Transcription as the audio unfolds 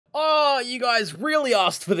You guys really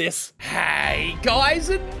asked for this. Hey guys,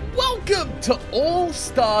 and welcome to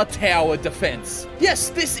All-Star Tower Defense. Yes,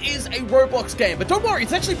 this is a Roblox game, but don't worry,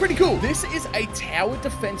 it's actually pretty cool. This is a tower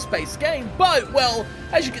defense-based game, but, well,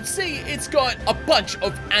 as you can see, it's got a bunch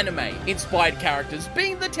of anime-inspired characters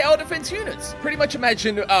being the tower defense units. Pretty much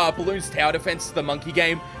imagine Balloon's Tower Defense, the monkey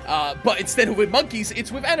game, but instead of with monkeys,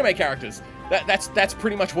 it's with anime characters. That's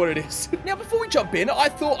pretty much what it is. Now, before we jump in, I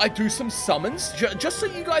thought I'd do some summons, just so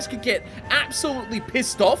you guys could get absolutely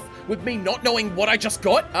pissed off with me not knowing what I just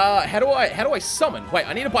got. How do I summon? Wait,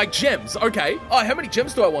 I need to buy gems. Okay. Oh, how many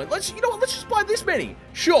gems do I want? You know what? Let's just buy this many.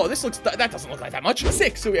 Sure, that doesn't look like that much.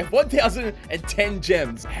 6. So we have 1,010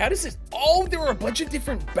 gems. How does this? Oh, there are a bunch of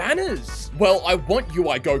different banners. Well, I want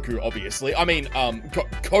UI Goku, obviously. I mean,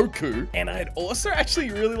 Goku. And I'd also actually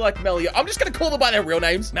really like Meliodas. I'm just gonna call them by their real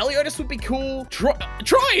names. Meliodas would be cool. Troy.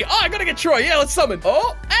 Oh, I gotta get Troy. Yeah, let's summon.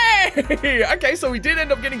 Oh, hey. Okay, so we did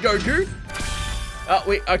end up getting Goku.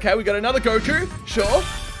 Okay, we got another Goku. Sure.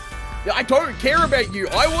 I don't care about you.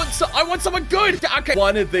 I want someone good. Okay.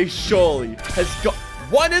 One of these surely.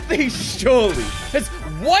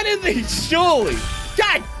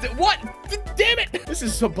 God, what? Damn it. This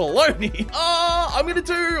is some baloney. I'm gonna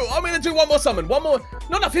do one more summon. One more.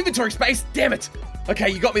 Not enough inventory space. Damn it. Okay,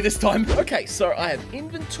 you got me this time. Okay, so I have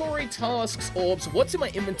inventory, tasks, orbs. What's in my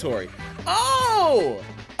inventory? Oh!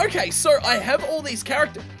 Okay, so I have all these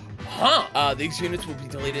characters. These units will be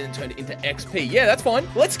deleted and turned into XP. Yeah, that's fine.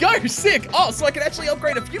 Let's go. Sick. Oh, so I can actually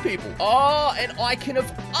upgrade a few people. Oh, and I can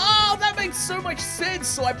that makes so much sense.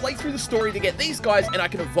 So I play through the story to get these guys and I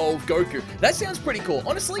can evolve Goku. That sounds pretty cool.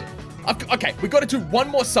 Honestly, okay, we got to do one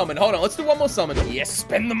more summon. Hold on, let's do one more summon. Yes,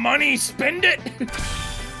 spend the money. Spend it.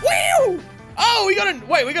 Woo! Oh, we got an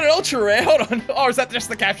ultra rare. Hold on. Oh, is that just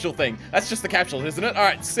the capsule thing? That's just the capsule, isn't it? All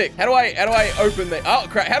right, sick. How do I open the? Oh,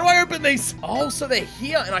 crap. How do I open these? Oh, so they're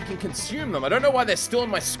here and I can consume them. I don't know why they're still on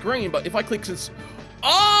my screen, but if I click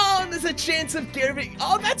oh, there's a chance of getting.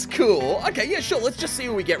 Oh, that's cool. Okay, yeah, sure. Let's just see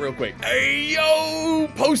what we get real quick. Hey, yo,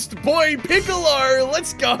 post boy Piccolo.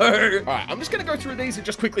 Let's go. All right, I'm just gonna go through these and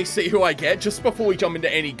just quickly see who I get just before we jump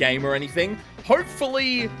into any game or anything.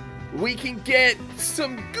 Hopefully, we can get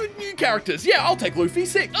some good new characters. Yeah, I'll take Luffy.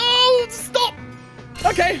 Sick. Oh, stop.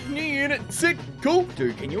 Okay, new unit. Sick. Cool.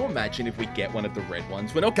 Dude, can you imagine if we get one of the red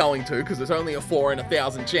ones? We're not going to because there's only a 4 in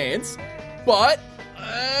 1,000 chance. But,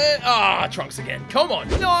 Trunks again. Come on.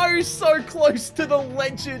 No, so close to the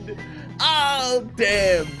legend. Oh,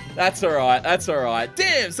 damn. That's all right. That's all right.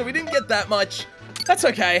 Damn, so we didn't get that much. That's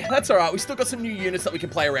okay. That's all right. We still got some new units that we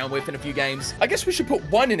can play around with in a few games. I guess we should put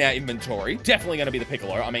one in our inventory. Definitely going to be the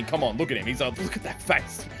Piccolo. I mean, come on. Look at him. Look at that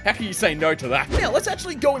face. How can you say no to that? Now, let's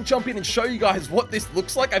actually go and jump in and show you guys what this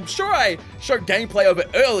looks like. I'm sure I showed gameplay of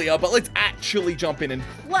it earlier, but let's actually jump in and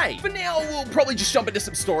play. For now, we'll probably just jump into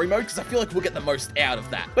some story mode because I feel like we'll get the most out of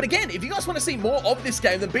that. But again, if you guys want to see more of this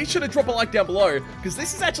game, then be sure to drop a like down below because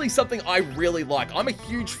this is actually something I really like. I'm a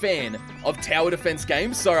huge fan of tower defense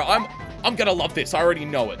games, so I'm gonna love this. I already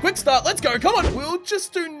know it. Quick start. Let's go. Come on. We'll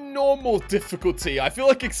just do normal difficulty. I feel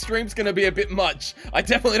like extreme's gonna be a bit much. I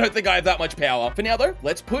definitely don't think I have that much power. For now, though,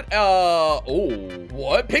 let's put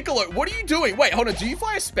what? Piccolo, what are you doing? Wait, hold on. Do you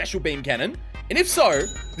fire a special beam cannon? And if so,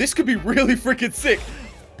 this could be really freaking sick.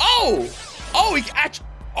 Oh,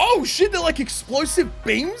 shit. They're like explosive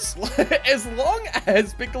beams. As long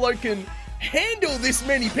as Piccolo can handle this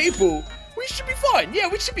many people, we should be fine. Yeah,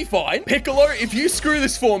 we should be fine. Piccolo, if you screw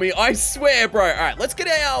this for me, I swear, bro. All right, let's get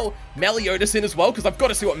our Meliodas in as well, because I've got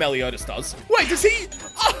to see what Meliodas does. Wait, does he?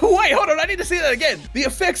 Oh, wait, hold on. I need to see that again. The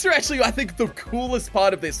effects are actually, I think, the coolest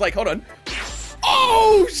part of this. Like, hold on.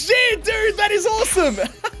 Oh, shit, dude. That is awesome.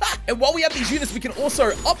 And while we have these units, we can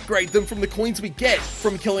also upgrade them from the coins we get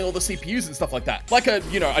from killing all the CPUs and stuff like that. Like a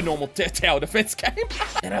normal tower defense game.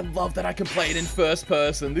 And I love that I can play it in first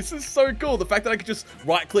person. This is so cool. The fact that I can just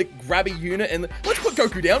right click, grab a unit, and let's put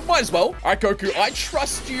Goku down. Might as well. All right, Goku, I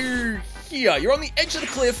trust you here. You're on the edge of the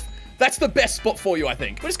cliff. That's the best spot for you, I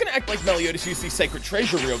think. We're just gonna act like Meliodas used the sacred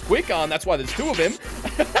treasure real quick. That's why there's 2 of him.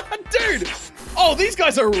 Dude. Oh, these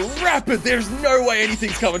guys are rapid. There's no way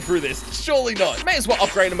anything's coming through this. Surely not. May as well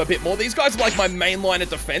upgrade them a bit more. These guys are like my main line of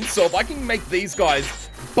defense. So if I can make these guys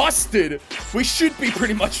busted, we should be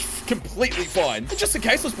pretty much completely fine. And just in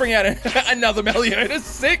case, let's bring out another Meliodas.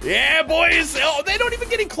 Sick. Yeah, boys. Oh, they're not even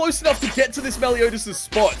getting close enough to get to this Meliodas'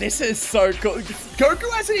 spot. This is so cool. Goku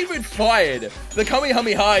hasn't even fired the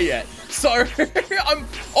Kamehameha yet. So,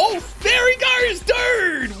 oh, there he goes,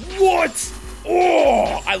 dude. What?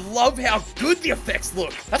 Oh, I love how good the effects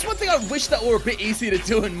look. That's one thing I wish that were a bit easier to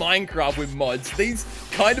do in Minecraft with mods. These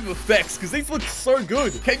kind of effects, because these look so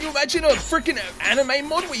good. Can you imagine a freaking anime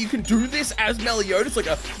mod where you can do this as Meliodas, like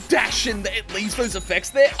a dash and it leaves those effects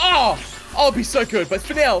there? Oh, it'd be so good. But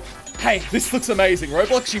for now, hey, this looks amazing.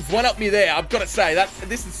 Roblox, you've one-upped me there. I've got to say,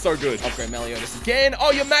 this is so good. Upgrade Meliodas again.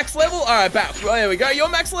 Oh, you're max level? All right, back. Oh, there we go. You're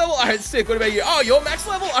max level? All right, sick. What about you? Oh, you're max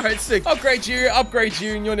level? All right, sick. Upgrade you,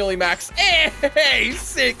 and you're nearly max. Hey,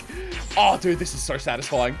 sick. Oh, dude, this is so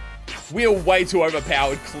satisfying. We're way too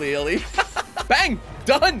overpowered, clearly. Bang,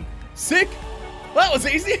 done. Sick. That was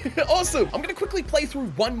easy. Awesome. I'm going to quickly play through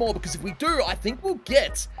one more because if we do, I think we'll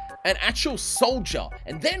get an actual soldier,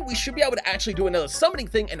 and then we should be able to actually do another summoning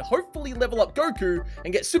thing and hopefully level up Goku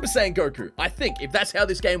and get Super Saiyan Goku. I think, if that's how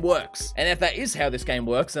this game works. And if that is how this game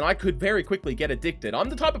works, then I could very quickly get addicted. I'm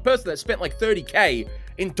the type of person that spent like 30k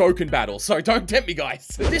in Dokkan battles, so don't tempt me, guys.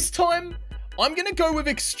 This time, I'm gonna go with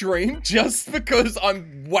extreme just because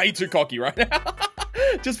I'm way too cocky right now.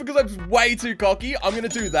 Just because I'm way too cocky, I'm gonna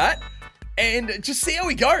do that and just see how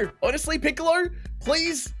we go. Honestly, Piccolo,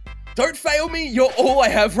 please, don't fail me. You're all I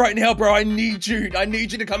have right now, bro. I need you. I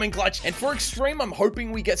need you to come in clutch. And for extreme, I'm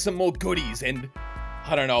hoping we get some more goodies. And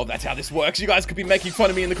I don't know if that's how this works. You guys could be making fun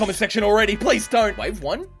of me in the comment section already. Please don't. Wave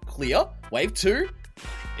 1, clear. Wave 2,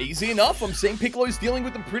 easy enough. I'm seeing Piccolo's dealing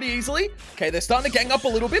with them pretty easily. Okay, they're starting to gang up a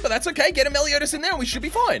little bit, but that's okay. Get a Meliodas in there and we should be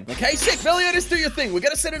fine. Okay, sick. Meliodas, do your thing. We're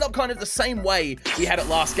going to set it up kind of the same way we had it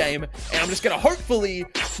last game. And I'm just going to hopefully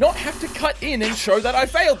not have to cut in and show that I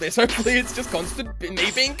failed this. Hopefully it's just constant me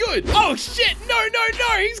being good. Oh, shit. No.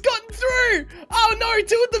 He's gotten through. Oh, no.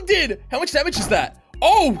 2 of them did. How much damage is that?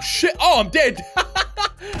 Oh, shit. Oh, I'm dead.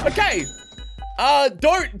 Okay.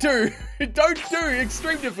 Don't do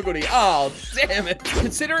extreme difficulty. Oh, damn it.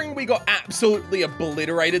 Considering we got absolutely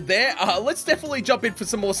obliterated there, let's definitely jump in for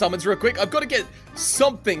some more summons real quick. I've got to get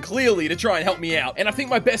something clearly to try and help me out. And I think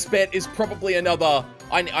my best bet is probably another...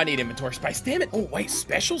 I need inventory space. Damn it. Oh, wait,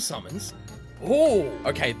 special summons? Oh,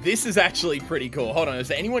 okay, this is actually pretty cool. Hold on, is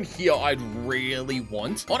there anyone here I'd really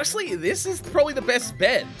want? Honestly, this is probably the best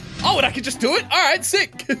bet. Oh, and I could just do it? All right,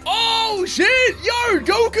 sick. Oh, shit. Yo,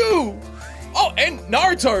 Goku. Oh, and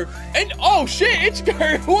Naruto. And, oh, shit,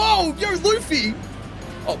 Ichigo. Whoa, yo, Luffy.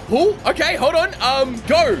 Oh, pull. Okay, hold on.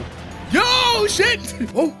 Go. Yo, shit.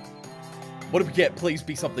 Oh, what did we get? Please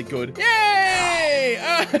be something good. Yay!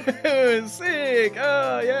 Oh, sick.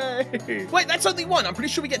 Oh, yay. Wait, that's only 1. I'm pretty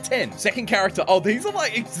sure we get 10. Second character. Oh, these are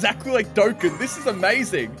like exactly like Dokkan. This is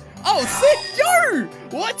amazing. Oh, sick. Yo!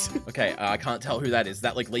 What? Okay, I can't tell who that is. Is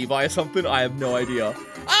that like Levi or something? I have no idea.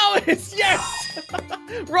 Oh, it's yes!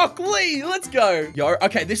 Rock Lee, let's go. Yo,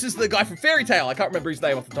 okay, this is the guy from Fairy Tail. I can't remember his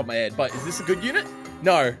name off the top of my head, but is this a good unit?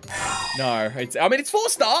 No. I mean, it's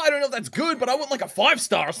 4-star. I don't know if that's good, but I want like a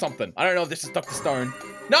 5-star or something. I don't know if this is Dr. Stone.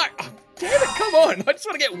 No. Oh, damn it, come on. I just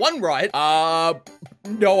want to get 1 right.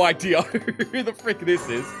 No idea who the frick this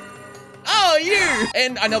is. Oh, you!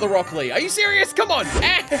 And another Rock Lee. Are you serious? Come on.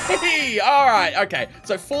 Hey! All right, okay.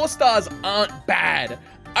 So 4 stars aren't bad.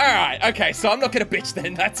 All right, okay. So I'm not going to bitch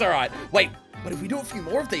then. That's all right. Wait, but if we do a few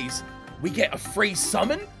more of these, we get a free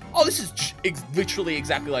summon? Oh, this is literally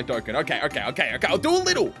exactly like Dokkan. Okay. I'll do a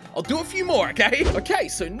little. I'll do a few more, okay? Okay,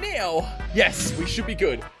 so now, yes, we should be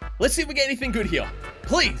good. Let's see if we get anything good here.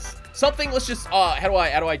 Please. Something, let's just, how do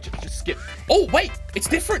I just skip? Oh, wait, it's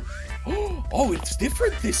different. Oh, it's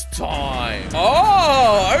different this time.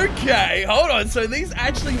 Oh, okay. Hold on. So these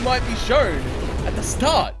actually might be shown at the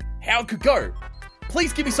start. How it could go.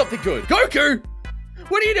 Please give me something good. Goku!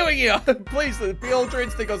 What are you doing here? Please, be Ultra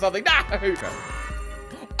Instinct or something. No!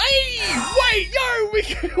 Hey, wait,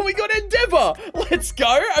 yo, we got Endeavor. Let's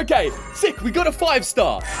go. Okay, sick. We got a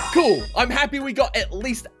 5-star. Cool. I'm happy we got at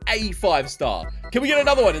least a 5-star. Can we get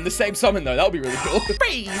another one in the same summon, though? That would be really cool.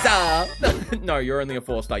 Frieza. No, you're only a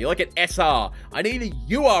 4-star. You're like an SR. I need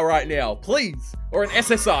a UR right now, please. Or an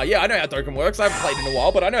SSR. Yeah, I know how Dokkan works. I haven't played in a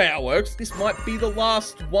while, but I know how it works. This might be the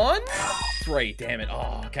last one. 3, damn it.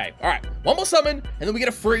 Oh, okay. All right, 1 more summon, and then we get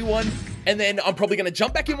a free one, and then I'm probably going to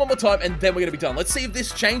jump back in 1 more time, and then we're going to be done. Let's see if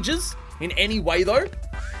this changes in any way, though.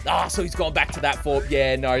 Ah, so he's gone back to that form.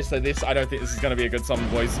 Yeah, no, so this, I don't think this is going to be a good summon,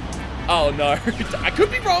 boys. Oh, no. I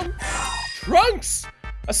could be wrong. Trunks!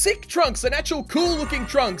 A sick Trunks, an actual cool-looking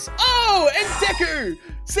Trunks. Oh, and Deku!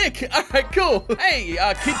 Sick! All right, cool. Hey,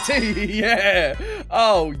 Kid T, yeah.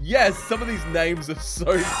 Oh, yes, some of these names are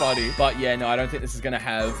so funny. But yeah, no, I don't think this is gonna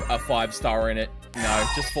have a 5-star in it. No,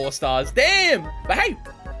 just 4 stars. Damn! But hey,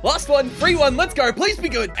 last one, free one, let's go. Please be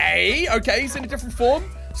good. Hey, okay, he's in a different form.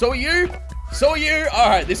 So are you. So are you. All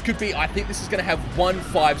right, this could be, I think this is going to have 1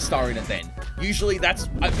 5-star in it then. Usually that's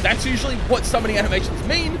usually what summoning animations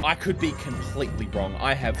mean. I could be completely wrong.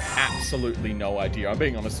 I have absolutely no idea. I'm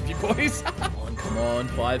being honest with you boys. Come on,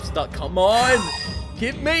 5-star. Come on.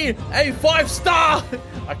 Give me a 5-star.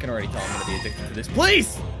 I can already tell I'm going to be addicted to this.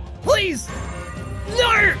 Please. Please.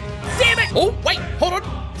 No. Damn it. Oh, wait. Hold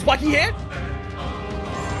on. Spiky hair.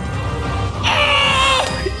 Oh,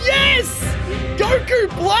 yes. Goku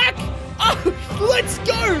Black. Oh, let's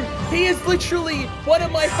go! He is literally one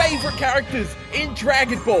of my favorite characters in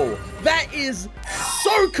Dragon Ball. That is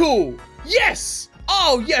so cool. Yes!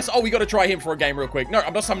 Oh, yes. Oh, we got to try him for a game real quick. No,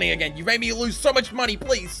 I'm not summoning again. You made me lose so much money.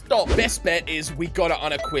 Please stop. Best bet is we got to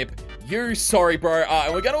unequip you. Sorry, bro.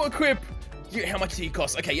 And we're going to equip you. How much do you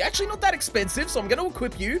cost? Okay, you're actually not that expensive, so I'm going to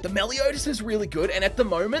equip you. The Meliodas is really good, and at the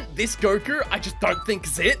moment, this Goku, I just don't think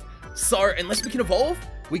is it. So, unless we can evolve,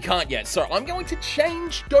 we can't yet. So I'm going to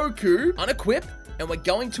change Goku, unequip, and we're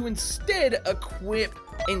going to instead equip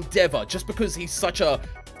Endeavor, just because he's such a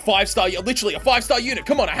 5-star, literally a 5-star unit.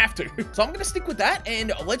 Come on, I have to. So I'm going to stick with that,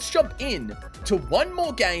 and let's jump in to one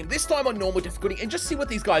more game, this time on normal difficulty, and just see what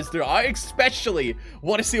these guys do. I especially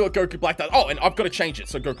want to see what Goku Black does. Oh, and I've got to change it,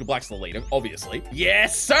 so Goku Black's the leader, obviously.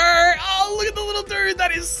 Yes, sir! Oh, look at the little dude.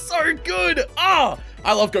 That is so good. Oh,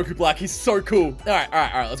 I love Goku Black. He's so cool. All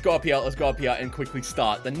right. Let's go up here. Let's go up here and quickly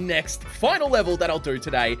start the next final level that I'll do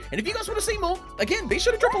today. And if you guys want to see more, again, be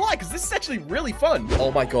sure to drop a like, because this is actually really fun. Oh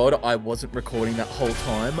my God, I wasn't recording that whole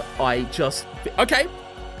time. Okay,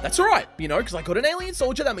 that's all right, you know, because I got an alien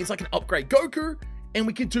soldier. That means I can upgrade Goku, and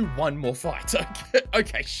we can do one more fight.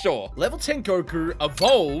 Okay, sure. Level 10 Goku,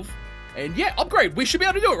 evolve, and yeah, upgrade. We should be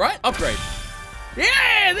able to do it, right? Upgrade.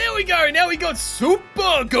 Yeah, there we go. Now we got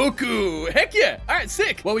Super Goku. Heck yeah. All right,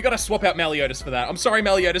 sick. Well, we got to swap out Meliodas for that. I'm sorry,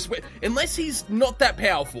 Meliodas. Unless he's not that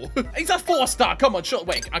powerful. He's a 4-star. Come on, sure.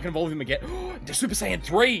 Wait, I can evolve him again. To Super Saiyan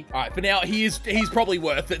 3. All right, for now, he's probably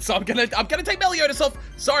worth it. So I'm gonna take Meliodas off.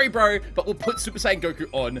 Sorry, bro, but we'll put Super Saiyan Goku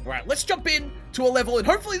on. All right, let's jump in to a level, and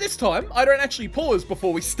hopefully this time I don't actually pause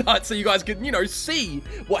before we start, so you guys can, you know, see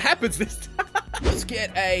what happens this time. Let's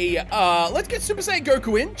get Super Saiyan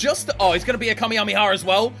Goku in. Oh, he's gonna be a Kamehameha as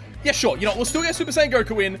well. Yeah, sure. You know, we'll still get Super Saiyan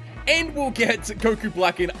Goku in, and we'll get Goku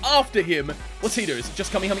Black in after him. What's he do? Is it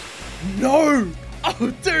just Kamehameha? No!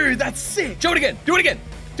 Oh, dude, that's sick. Do it again. Do it again.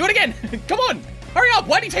 Do it again. Come on. Hurry up.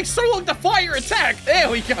 Why do you take so long to fire your attack? There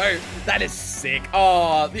we go. That is sick.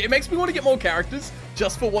 Oh, it makes me want to get more characters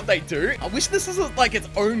just for what they do. I wish this was like its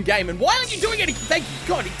own game. And why aren't you doing anything? Thank you,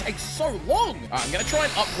 God, he takes so long. All right, I'm going to try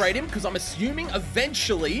and upgrade him because I'm assuming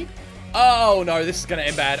eventually... Oh, no, this is going to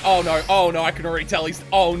end bad. Oh, no, I can already tell he's...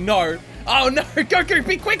 Oh, no, Goku,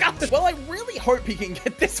 be quicker. Well, I really hope he can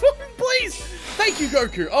get this one, please. Thank you,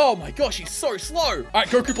 Goku. Oh, my gosh, he's so slow. All right,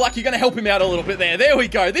 Goku Black, you're going to help him out a little bit there. There we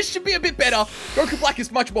go. This should be a bit better. Goku Black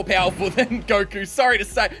is much more powerful than Goku. Sorry to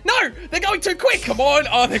say. No, they're going too quick. Come on.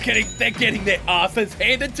 Oh, they're getting their asses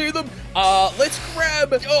handed to them. Let's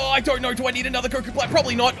grab... Oh, I don't know. Do I need another Goku Black?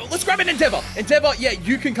 Probably not. Let's grab an Endeavor. Endeavor, yeah,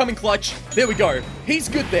 you can come in clutch. There we go. He's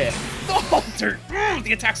good there. Oh, dude.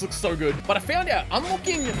 The attacks look so good. But I found out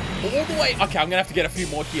unlocking all the way... Okay, I'm going to have to get a few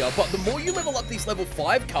more here. But the more you level up these level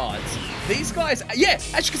 5 cards, these guys... Yeah,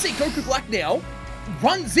 as you can see, Goku Black now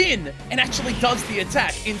runs in and actually does the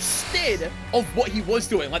attack instead of what he was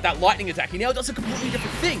doing, like that lightning attack. He now does a completely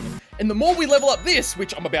different thing. And the more we level up this,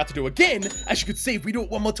 which I'm about to do again, as you can see, if we do it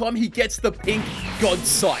one more time, he gets the pink God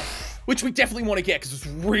Scythe, which we definitely want to get because it's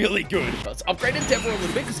really good. Let's upgrade Endeavor a little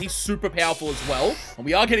bit because he's super powerful as well. And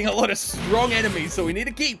we are getting a lot of strong enemies, so we need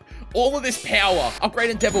to keep all of this power.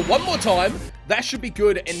 Upgrade Endeavor one more time. That should be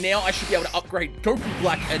good. And now I should be able to upgrade Goku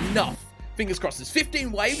Black enough. Fingers crossed. There's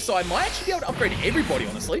 15 waves, so I might actually be able to upgrade everybody,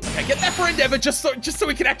 honestly. Okay, get that for Endeavor just so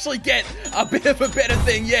we can actually get a bit of a better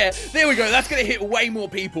thing. Yeah, there we go. That's going to hit way more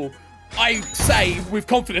people. I say with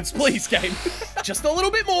confidence, please, game. Just a little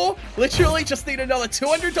bit more. Literally just need another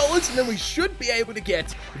 $200, and then we should be able to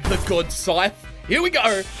get the God Scythe. Here we go.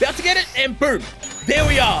 About to get it, and boom. There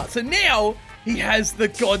we are. So now he has the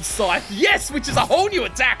God Scythe. Yes, which is a whole new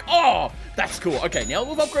attack. Oh, that's cool. Okay, now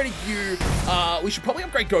we've upgraded you. We should probably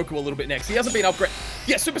upgrade Goku a little bit next. He hasn't been upgraded.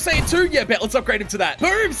 Yeah, Super Saiyan 2. Yeah, bet. Let's upgrade him to that.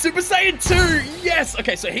 Boom, Super Saiyan 2. Yes.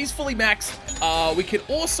 Okay, so he's fully maxed. We can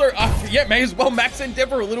also, yeah, may as well max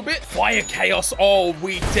Endeavor a little bit. Fire Chaos. Oh,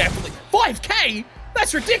 we definitely... 5K?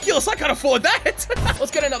 That's ridiculous. I can't afford that.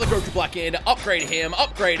 Let's get another Goku Black in. Upgrade him.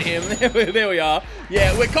 Upgrade him. There we are.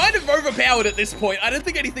 Yeah, we're kind of overpowered at this point. I don't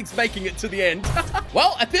think anything's making it to the end.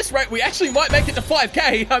 Well, at this rate, we actually might make it to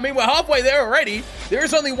 5K. I mean, we're halfway there already. There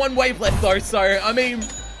is only one wave left, though. So, I mean,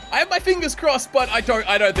 I have my fingers crossed, but I don't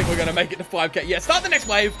think we're going to make it to 5K. Yeah, start the next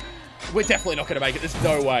wave. We're definitely not going to make it. There's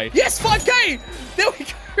no way. Yes, 5K! There we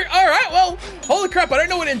go. All right, well, holy crap. I don't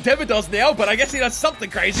know what Endeavor does now, but I guess he does something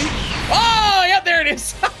crazy. Oh, yeah, there it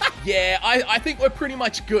is. Yeah, I think we're pretty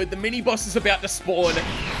much good. The mini-boss is about to spawn,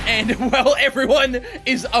 and, well, everyone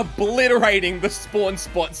is obliterating the spawn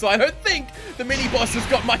spot, so I don't think the mini-boss has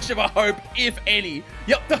got much of a hope, if any.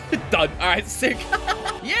 Yep, done. All right, sick.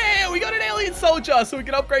 Yeah, we got an alien soldier, so we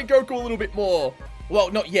can upgrade Goku a little bit more. Well,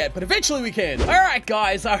 not yet, but eventually we can. All right,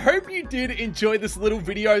 guys, I hope you did enjoy this little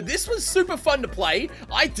video. This was super fun to play.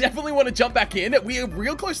 I definitely want to jump back in. We are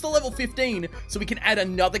real close to level 15, so we can add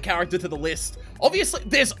another character to the list. Obviously,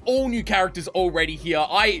 there's all new characters already here.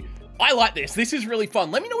 I like this. This is really fun.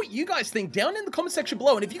 Let me know what you guys think down in the comment section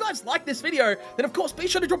below. And if you guys like this video, then of course, be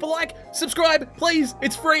sure to drop a like, subscribe, please.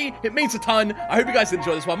 It's free. It means a ton. I hope you guys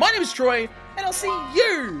enjoy this one. My name is Troy, and I'll see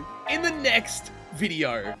you in the next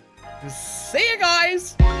video. See you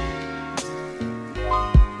guys.